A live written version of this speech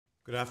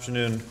Good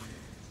afternoon.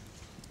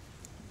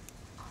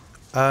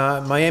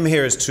 My aim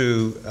here is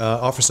to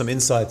offer some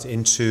insights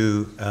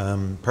into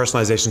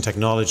personalization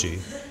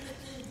technology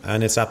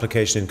and its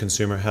application in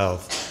consumer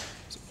health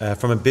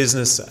from a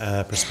business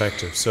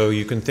perspective. So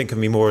you can think of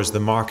me more as the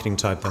marketing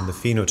type than the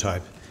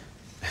phenotype.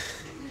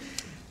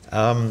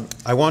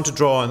 I want to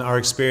draw on our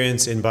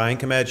experience in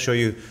Bioincomed, show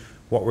you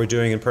what we're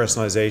doing in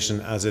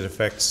personalization as it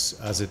affects,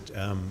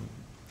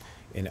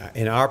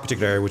 in our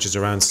particular area, which is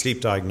around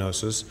sleep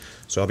diagnosis.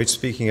 So I'll be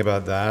speaking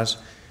about that.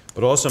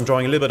 But also I'm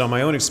drawing a little bit on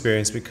my own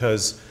experience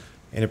because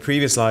in a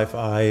previous life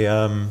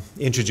I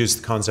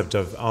introduced the concept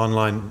of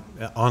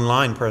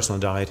online personal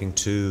dieting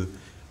to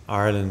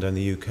Ireland and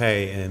the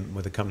UK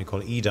with a company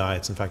called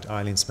eDiets. In fact,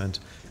 Eileen spent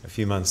a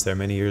few months there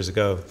many years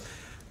ago.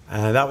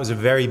 That was a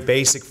very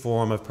basic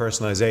form of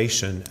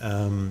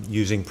personalization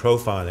using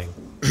profiling.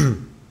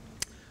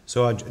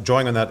 So I'm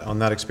drawing on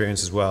that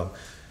experience as well.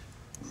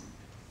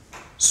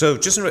 So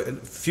just a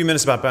few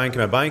minutes about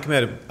Bioincomed.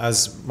 Bioincomed,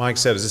 as Mike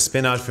said, is a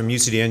spin-out from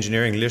UCD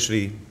Engineering,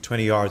 literally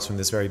 20 yards from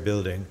this very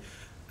building.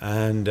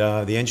 And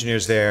the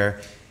engineers there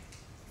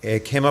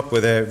came up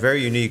with a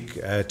very unique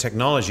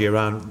technology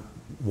around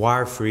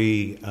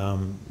wire-free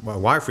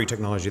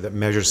technology that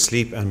measures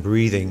sleep and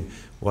breathing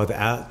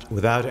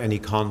without any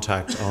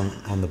contact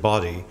on the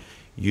body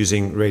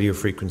using radio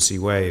frequency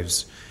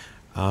waves.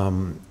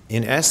 In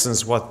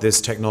essence, what this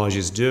technology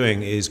is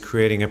doing is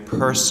creating a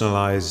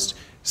personalized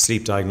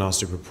sleep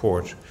diagnostic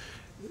report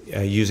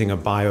using a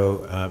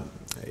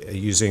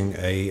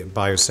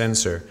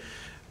biosensor.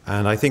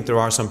 And I think there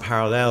are some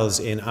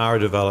parallels in our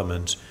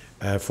development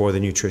for the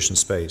nutrition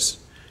space.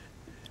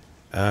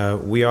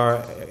 We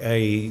are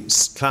a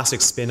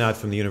classic spin-out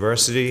from the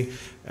university.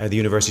 The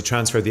university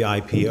transferred the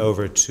IP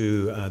over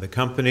to the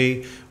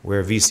company.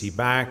 We're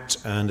VC-backed,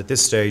 and at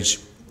this stage,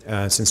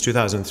 since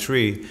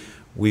 2003,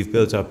 we've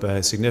built up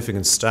a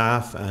significant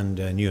staff and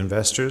new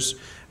investors.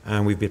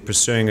 And we've been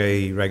pursuing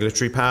a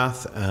regulatory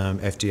path,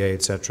 FDA,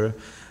 etc.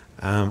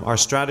 Our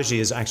strategy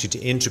is actually to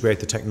integrate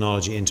the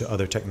technology into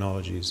other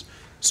technologies.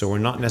 So we're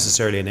not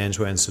necessarily an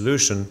end-to-end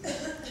solution,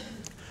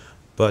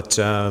 but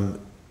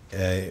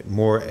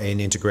more an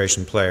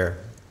integration player.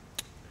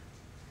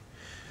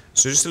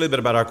 So just a little bit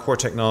about our core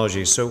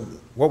technology. So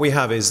what we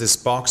have is this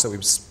box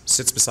that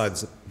sits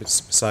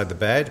beside the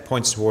bed,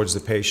 points towards the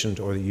patient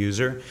or the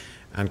user,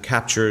 and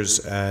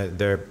captures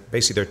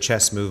basically their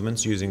chest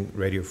movements using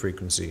radio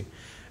frequency.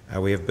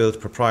 We have built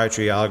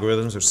proprietary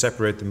algorithms that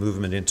separate the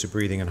movement into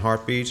breathing and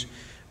heartbeat,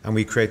 and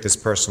we create this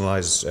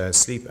personalized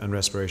sleep and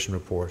respiration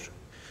report.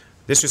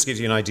 This just gives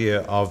you an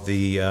idea of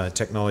the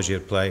technology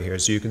at play here.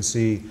 So you can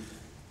see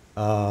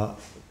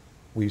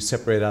we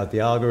separate out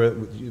the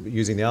algorithm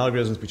using the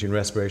algorithms between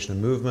respiration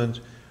and movement.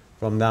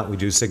 From that, we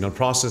do signal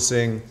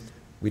processing.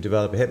 We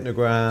develop a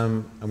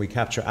hypnogram, and we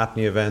capture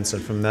apnea events,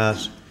 and from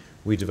that,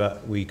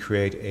 we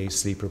create a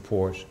sleep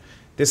report.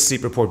 This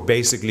sleep report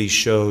basically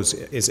shows,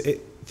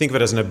 think of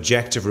it as an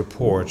objective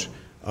report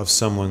of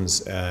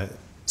someone's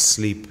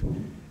sleep.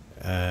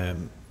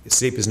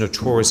 Sleep is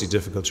notoriously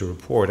difficult to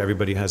report.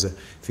 Everybody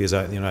feels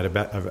had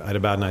a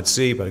bad night's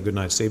sleep, had a good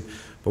night's sleep.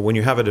 But when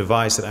you have a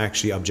device that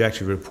actually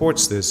objectively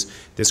reports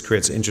this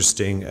creates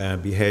interesting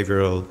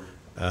behavioral,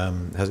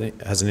 has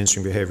an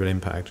interesting behavioral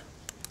impact.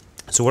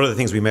 So what are the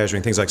things we're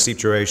measuring? Things like sleep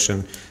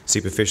duration,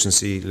 sleep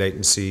efficiency,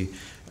 latency,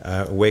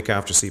 awake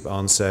after sleep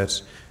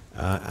onset,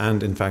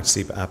 and in fact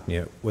sleep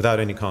apnea without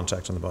any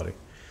contact on the body.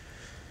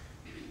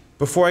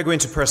 Before I go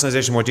into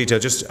personalization in more detail,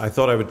 I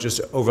thought I would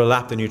just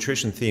overlap the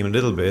nutrition theme a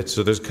little bit.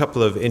 So there's a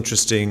couple of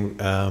interesting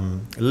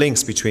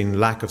links between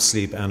lack of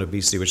sleep and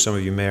obesity, which some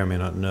of you may or may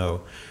not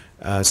know.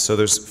 So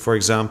there's, for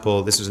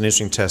example, this was an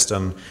interesting test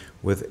done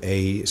with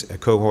a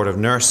cohort of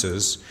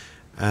nurses.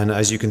 And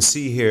as you can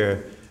see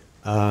here,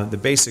 the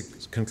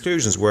basic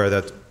conclusions were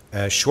that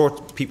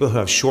people who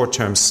have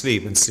short-term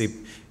sleep and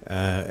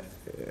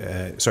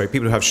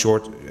people who have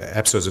short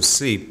episodes of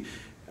sleep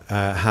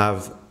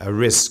have a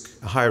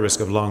higher risk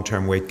of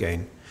long-term weight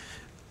gain.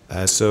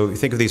 So you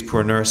think of these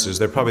poor nurses;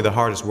 they're probably the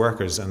hardest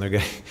workers, and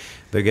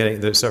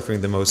they're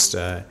suffering the most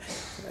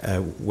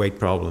weight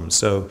problems.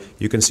 So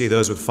you can see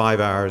those with 5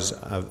 hours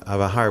of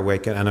a higher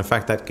weight gain, and in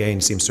fact that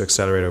gain seems to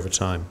accelerate over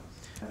time.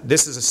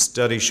 This is a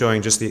study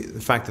showing just the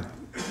fact that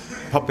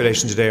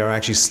population today are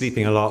actually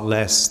sleeping a lot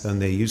less than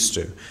they used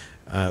to.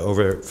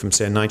 From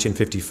say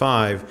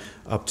 1955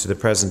 up to the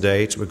present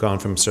date, we've gone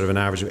from sort of an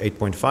average of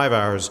 8.5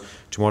 hours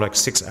to more like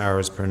 6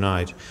 hours per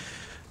night.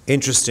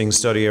 Interesting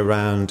study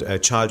around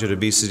childhood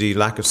obesity.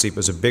 Lack of sleep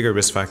was a bigger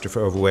risk factor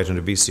for overweight and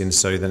obesity in the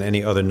study than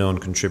any other known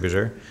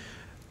contributor.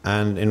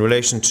 And in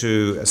relation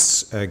to,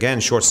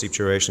 again, short sleep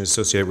duration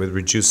associated with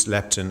reduced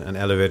leptin and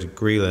elevated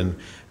ghrelin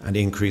and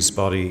increased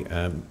body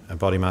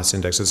mass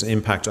index. There's an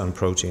impact on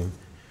protein.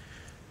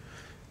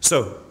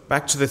 So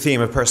back to the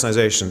theme of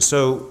personalization.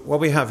 So what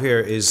we have here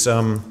is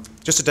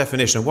just a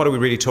definition of what are we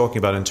really talking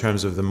about in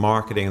terms of the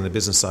marketing and the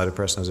business side of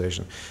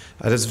personalization.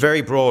 At its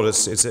very broad,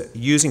 it's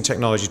using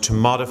technology to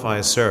modify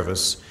a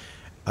service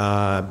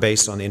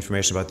based on the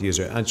information about the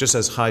user. And just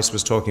as Heist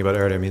was talking about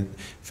earlier, I mean,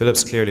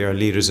 Philips clearly are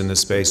leaders in this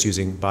space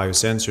using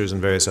biosensors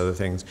and various other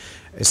things.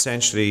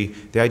 Essentially,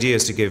 the idea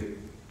is to give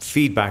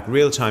feedback,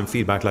 real-time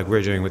feedback like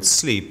we're doing with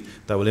sleep,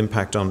 that will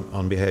impact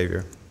on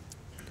behavior.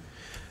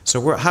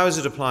 So how is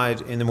it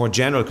applied in the more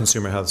general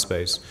consumer health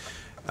space?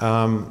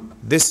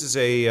 This is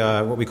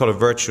what we call a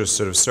virtuous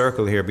sort of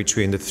circle here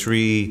between the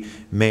three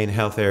main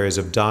health areas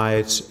of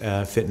diet,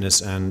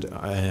 fitness,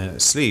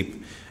 and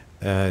sleep.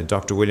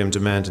 Dr. William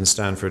Dement in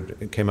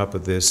Stanford came up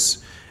with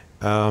this.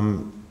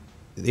 The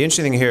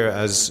interesting thing here,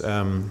 as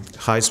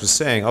Heist was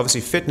saying,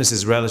 obviously fitness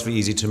is relatively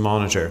easy to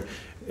monitor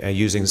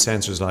using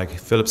sensors like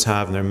Philips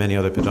have, and there are many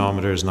other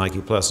pedometers, Nike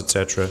Plus,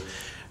 etc.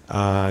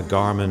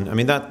 Garmin. I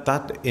mean,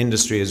 that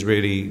industry is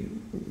really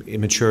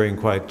maturing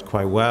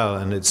quite well,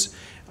 and it's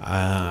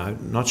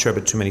not sure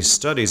about too many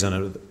studies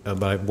on it,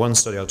 but one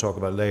study I'll talk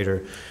about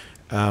later.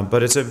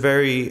 But it's a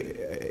very,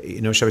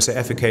 shall we say,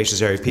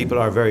 efficacious area. People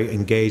are very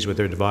engaged with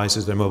their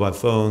devices, their mobile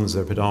phones,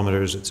 their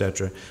pedometers,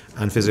 etc.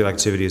 And physical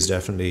activity is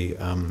definitely,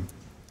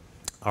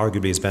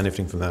 arguably, is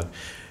benefiting from that.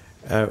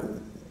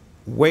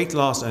 Weight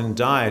loss and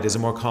diet is a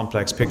more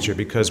complex picture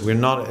because we're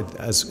not,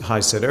 as Hai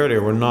said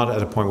earlier, we're not at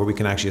a point where we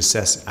can actually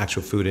assess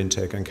actual food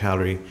intake and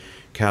calorie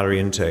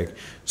intake.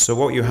 So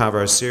what you have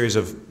are a series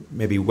of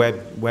maybe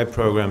web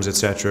programs,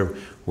 etc.,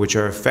 which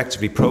are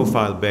effectively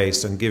profile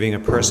based and giving a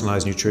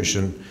personalized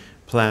nutrition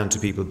plan to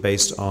people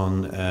based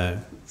on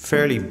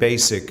fairly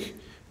basic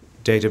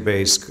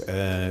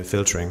database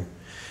filtering.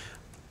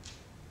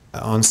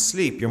 On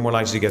sleep, you're more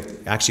likely to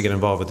actually get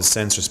involved with the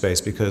sensor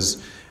space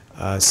because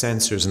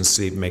sensors and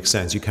sleep make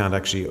sense. You can't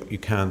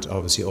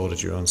obviously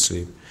audit your own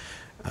sleep.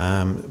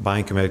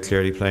 Bioincomed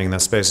clearly playing in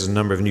that space. There's a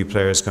number of new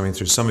players coming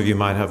through. Some of you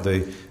might have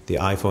the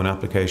iPhone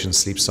application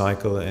Sleep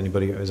Cycle.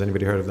 Has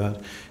anybody heard of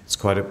that? It's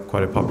quite a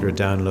popular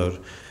download.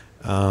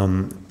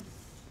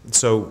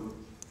 So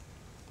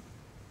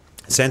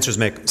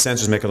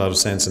sensors make a lot of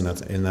sense in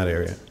that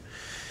area.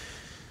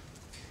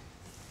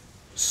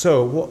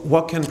 So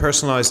what can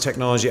personalized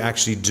technology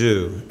actually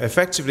do?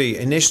 Effectively,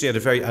 initially at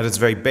its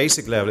very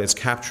basic level, it's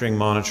capturing,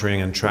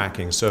 monitoring, and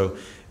tracking. So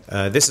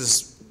this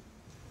is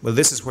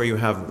where you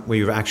have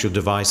actual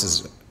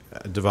devices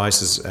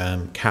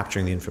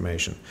capturing the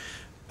information.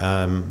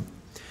 One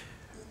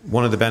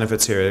of the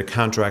benefits here, it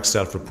counteracts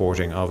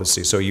self-reporting,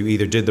 obviously. So you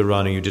either did the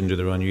run or you didn't do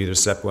the run. You either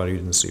slept well or you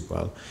didn't sleep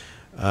well.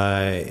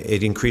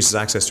 It increases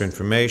access to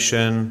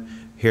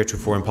information,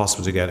 heretofore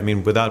impossible to get. I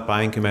mean, without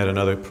Bioincomed and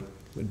other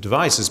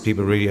devices,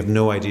 people really have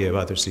no idea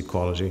about their sleep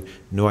quality,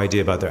 no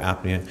idea about their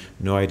apnea,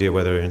 no idea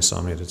whether they're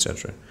insomniac,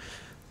 etc.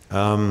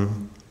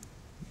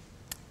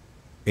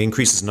 It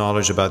increases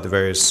knowledge about the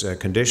various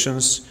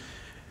conditions.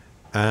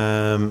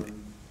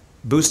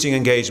 Boosting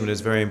engagement is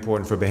very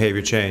important for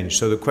behavior change.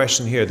 So the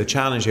question here, the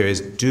challenge here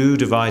is, do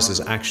devices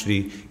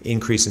actually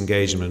increase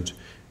engagement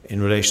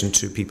in relation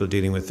to people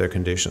dealing with their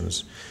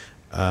conditions?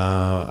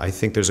 I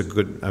think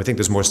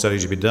there's more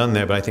studies to be done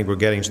there, but I think we're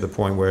getting to the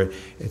point where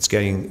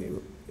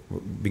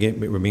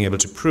we're being able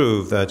to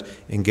prove that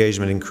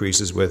engagement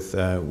increases with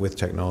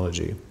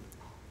technology.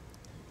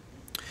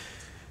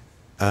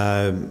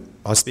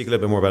 I'll speak a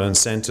little bit more about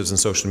incentives and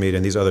social media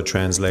and these other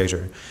trends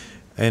later.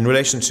 In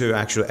relation to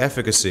actual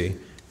efficacy,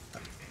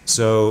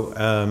 so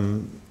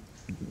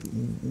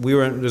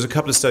there's a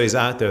couple of studies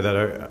out there that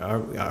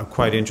are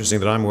quite interesting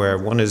that I'm aware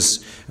of. One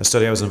is a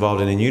study I was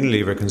involved in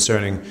Unilever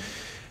concerning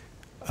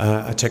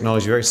a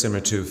technology very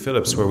similar to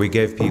Philips, where we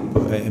gave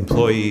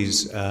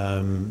employees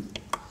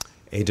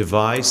a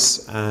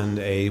device and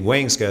a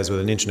weighing scales with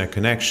an internet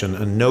connection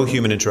and no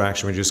human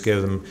interaction. We just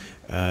gave them,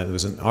 there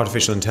was an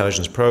artificial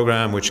intelligence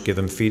program which gave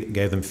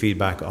them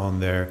feedback on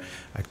their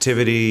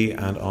activity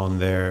and on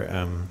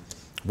their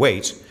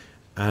weight.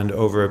 And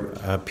over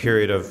a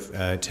period of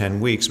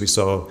 10 weeks, we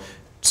saw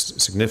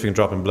significant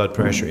drop in blood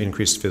pressure,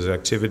 increased physical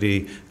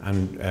activity,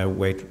 and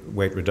weight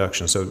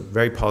reduction. So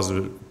very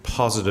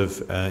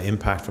positive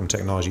impact from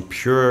technology,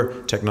 pure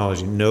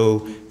technology, no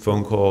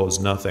phone calls,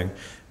 nothing.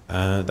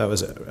 That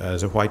was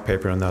as a white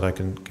paper on that. I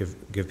can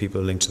give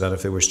people a link to that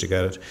if they wish to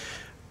get it.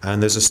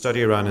 And there's a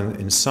study around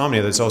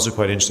insomnia that's also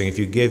quite interesting. If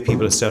you give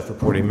people a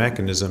self-reporting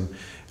mechanism,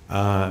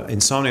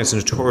 insomniacs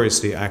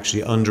notoriously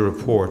actually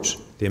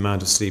underreport the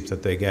amount of sleep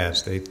that they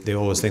get. They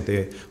always think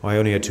I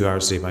only had 2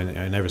 hours sleep. I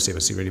never sleep. I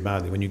sleep really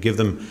badly. When you give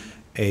them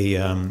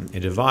a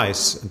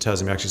device and tells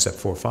them you actually slept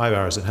 4 or 5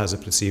 hours, it has a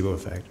placebo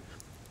effect.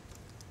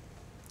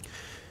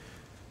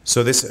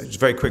 So this is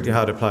very quickly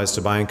how it applies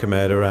to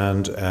Bioincomed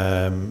around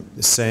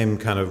the same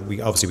kind of,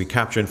 we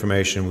capture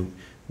information,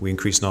 we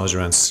increase knowledge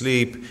around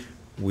sleep,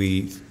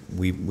 we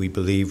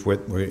believe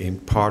we're in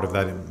part of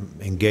that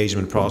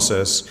engagement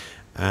process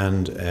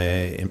and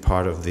in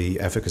part of the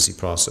efficacy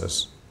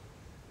process.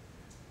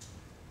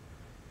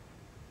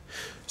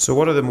 So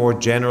what are the more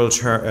general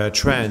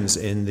trends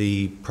in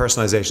the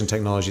personalization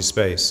technology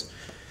space?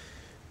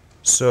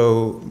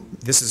 So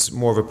this is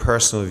more of a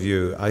personal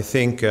view. I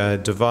think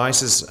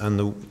devices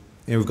and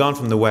we've gone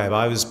from the web.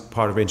 I was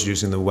part of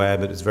introducing the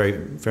web. It's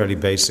a fairly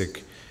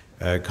basic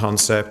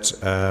concept.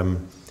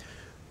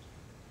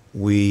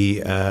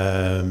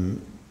 I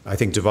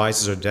think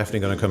devices are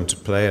definitely going to come to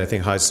play. I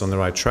think Heist is on the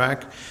right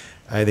track.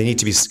 They need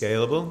to be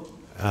scalable.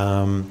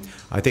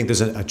 I think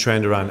there's a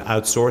trend around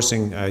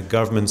outsourcing.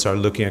 Governments are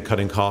looking at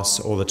cutting costs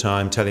all the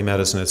time,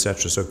 telemedicine,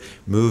 etc. So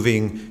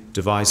moving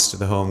device to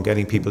the home,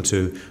 getting people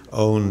to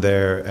own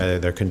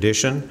their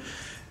condition.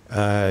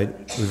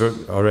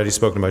 We've already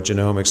spoken about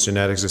genomics,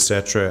 genetics,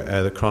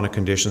 etc. The chronic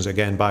conditions,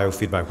 again,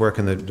 biofeedback. Where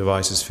can the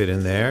devices fit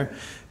in there?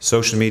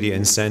 Social media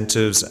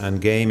incentives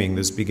and gaming.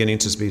 There's beginning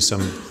to be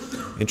some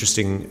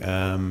interesting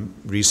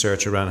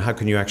research around how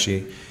can you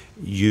actually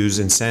use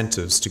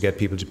incentives to get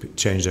people to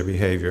change their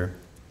behavior.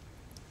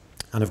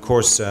 And of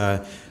course,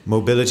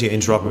 mobility,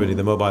 interoperability.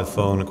 The mobile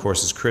phone, of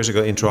course, is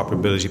critical.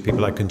 Interoperability. People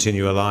like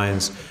Continue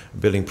Alliance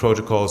building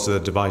protocols so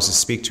that devices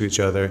speak to each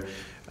other.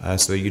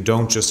 So that you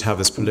don't just have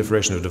this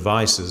proliferation of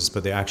devices,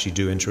 but they actually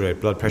do integrate.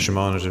 Blood pressure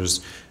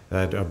monitors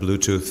that are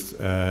Bluetooth,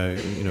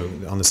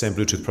 on the same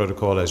Bluetooth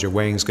protocol as your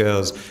weighing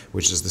scales,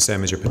 which is the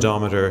same as your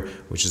pedometer,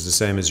 which is the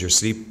same as your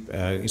sleep.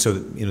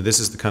 This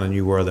is the kind of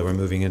new world that we're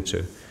moving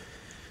into.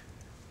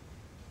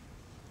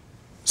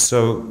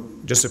 So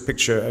just a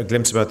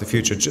glimpse about the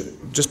future.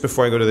 Just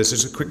before I go to this,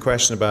 just a quick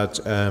question about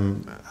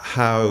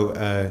how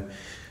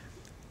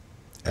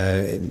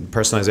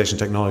personalization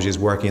technology is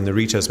working in the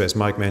retail space.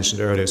 Mike mentioned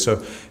earlier.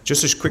 So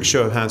just a quick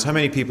show of hands, how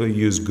many people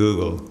use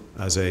Google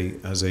as a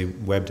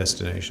web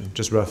destination,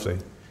 just roughly?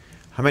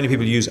 How many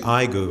people use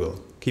iGoogle?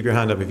 Keep your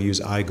hand up if you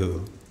use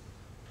iGoogle,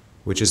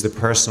 which is the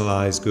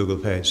personalized Google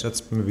page.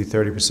 That's maybe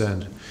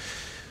 30%.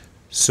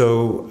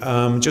 So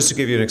just to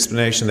give you an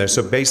explanation there,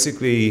 so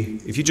basically,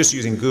 if you're just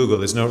using Google,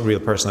 there's no real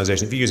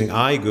personalization. If you're using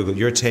iGoogle,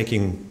 you're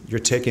taking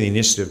the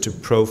initiative to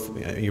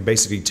you're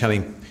basically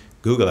telling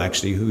Google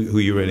actually who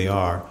you really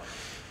are.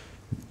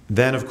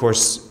 Then, of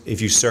course,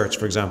 if you search,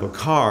 for example,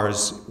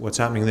 cars, what's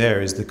happening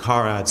there is the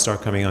car ads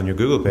start coming on your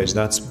Google page.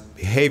 That's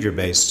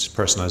behavior-based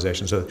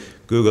personalization. So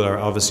Google are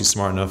obviously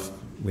smart enough,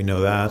 we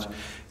know that,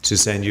 to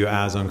send you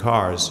ads on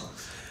cars.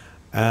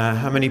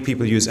 How many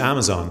people use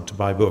Amazon to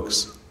buy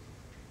books?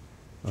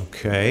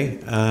 Okay.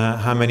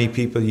 How many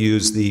people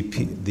use the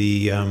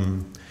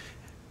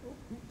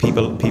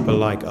people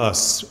like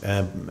us,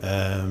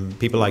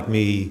 people like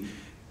me,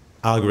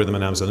 algorithm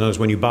on Amazon? Notice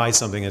when you buy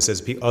something, it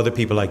says other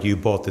people like you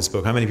bought this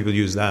book. How many people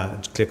use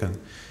that? Click on.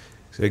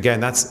 So again,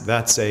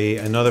 that's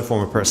another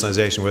form of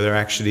personalization where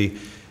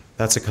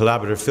that's a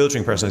collaborative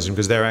filtering personalization,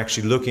 because they're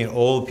actually looking at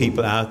all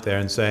people out there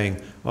and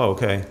saying, oh,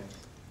 okay.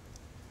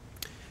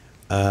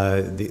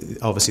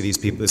 Obviously, these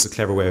people. This is a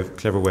clever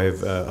way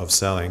of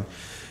selling.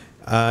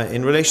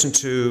 In relation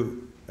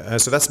to,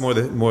 so that's some of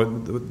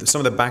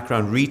the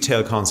background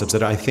retail concepts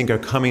that I think are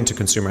coming to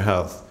consumer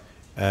health,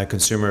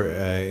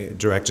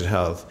 consumer-directed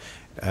health.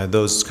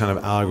 Those kind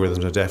of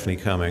algorithms are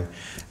definitely coming,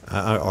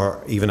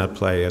 or even at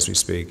play as we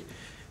speak.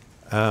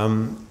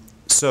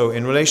 So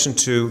in relation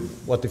to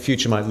what the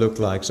future might look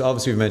like, so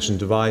obviously we've mentioned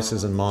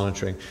devices and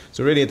monitoring.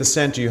 So really at the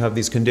center you have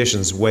these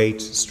conditions: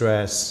 weight,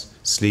 stress,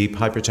 sleep,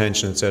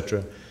 hypertension,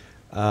 etc.,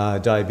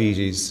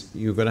 diabetes.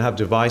 You're going to have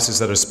devices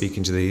that are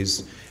speaking to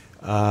these.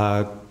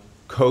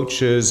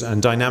 Coaches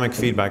and dynamic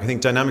feedback. I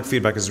think dynamic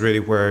feedback is really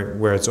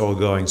where it's all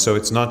going. So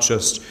it's not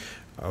just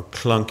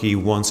clunky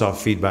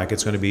once-off feedback.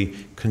 It's going to be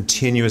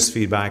continuous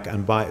feedback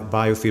and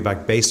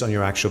biofeedback based on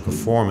your actual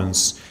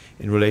performance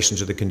in relation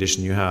to the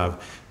condition you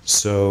have.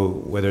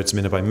 So whether it's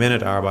minute by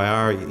minute, hour by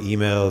hour,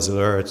 emails,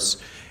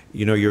 alerts,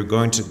 you're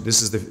going to.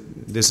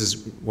 This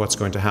is what's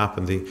going to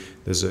happen.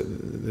 There's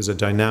a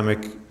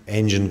dynamic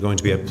engine going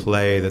to be at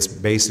play that's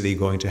basically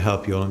going to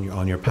help you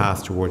on your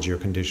path towards your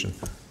condition.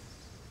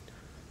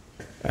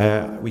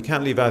 We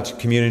can't leave out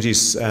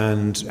communities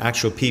and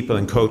actual people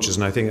and coaches,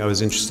 and I think I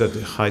was interested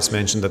that Heist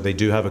mentioned that they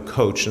do have a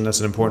coach, and that's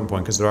an important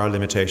point because there are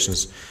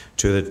limitations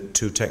to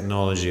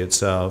technology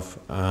itself,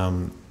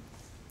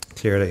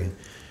 clearly.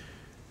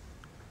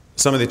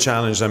 Some of the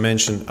challenges I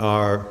mentioned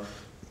are,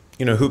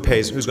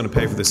 who's going to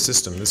pay for this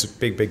system? This is a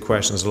big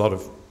question. There's a lot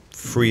of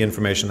free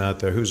information out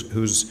there.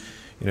 Is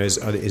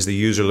the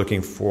user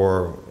looking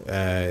for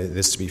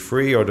this to be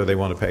free, or do they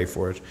want to pay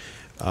for it?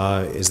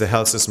 Is the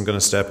health system going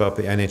to step up?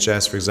 The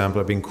NHS, for example,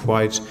 have been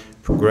quite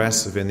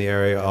progressive in the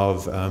area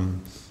of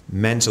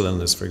mental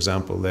illness, for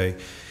example.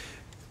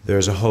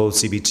 There's a whole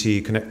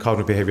CBT,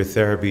 cognitive behavior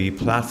therapy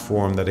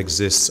platform that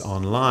exists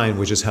online,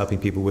 which is helping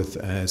people with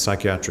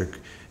psychiatric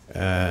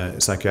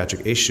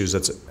issues.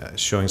 That's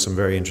showing some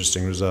very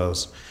interesting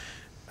results.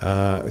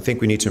 I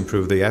think we need to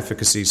improve the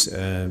efficacy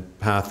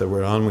path that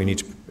we're on. We need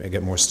to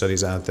get more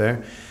studies out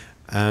there.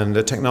 And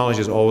the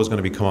technology is always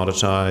going to be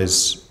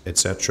commoditized,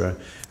 etc.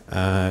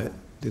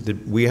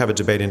 We have a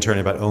debate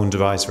internally about own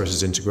device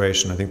versus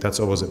integration. I think that's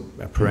always a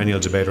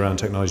perennial debate around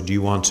technology. Do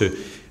you want to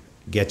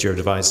get your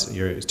device,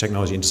 your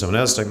technology into someone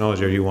else's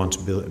technology, or do you want to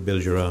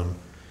build your own?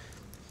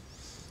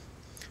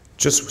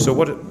 So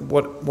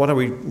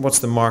what's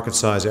the market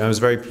size? I was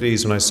very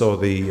pleased when I saw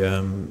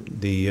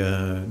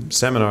the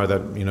seminar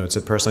that it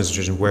said personalized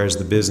nutrition. Where's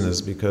the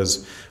business?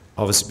 Because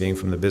obviously being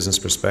from the business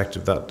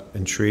perspective, that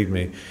intrigued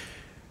me.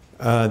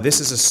 This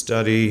is a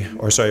study,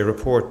 or sorry, a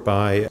report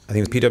by, I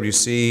think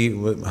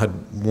PwC had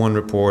one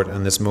report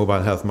on this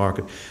mobile health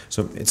market.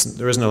 So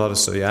there isn't a lot of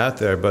study out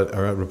there,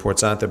 or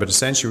reports out there, but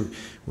essentially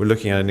we're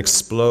looking at an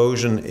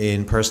explosion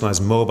in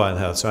personalized mobile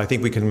health. So I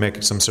think we can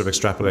make some sort of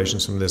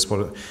extrapolations from this.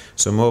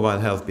 So mobile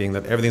health being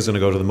that everything's going to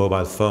go to the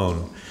mobile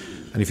phone.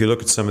 And if you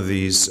look at some of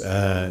these,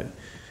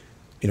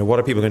 what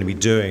are people going to be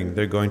doing?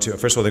 They're going to,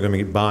 first of all, they're going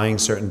to be buying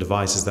certain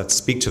devices that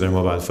speak to their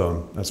mobile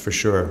phone, that's for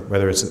sure.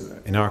 Whether it's,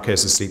 in our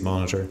case, a sleep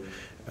monitor,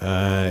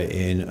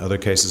 in other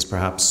cases,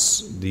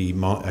 perhaps the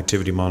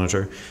activity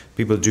monitor.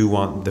 People do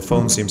want, the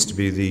phone seems to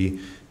be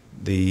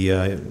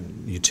the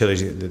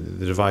utility,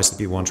 the device that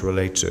people want to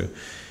relate to.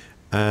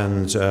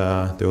 And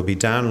there will be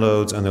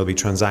downloads and there will be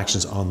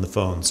transactions on the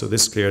phone. So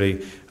this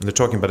clearly, and they're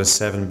talking about a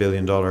 $7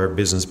 billion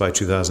business by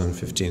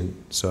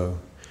 2015. So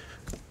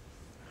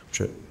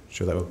I'm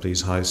sure that will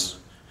please Heis.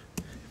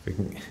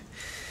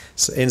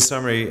 So in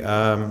summary,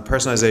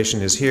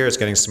 personalization is here, it's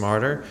getting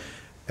smarter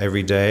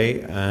every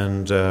day,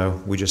 and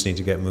we just need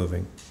to get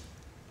moving.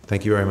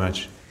 Thank you very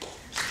much.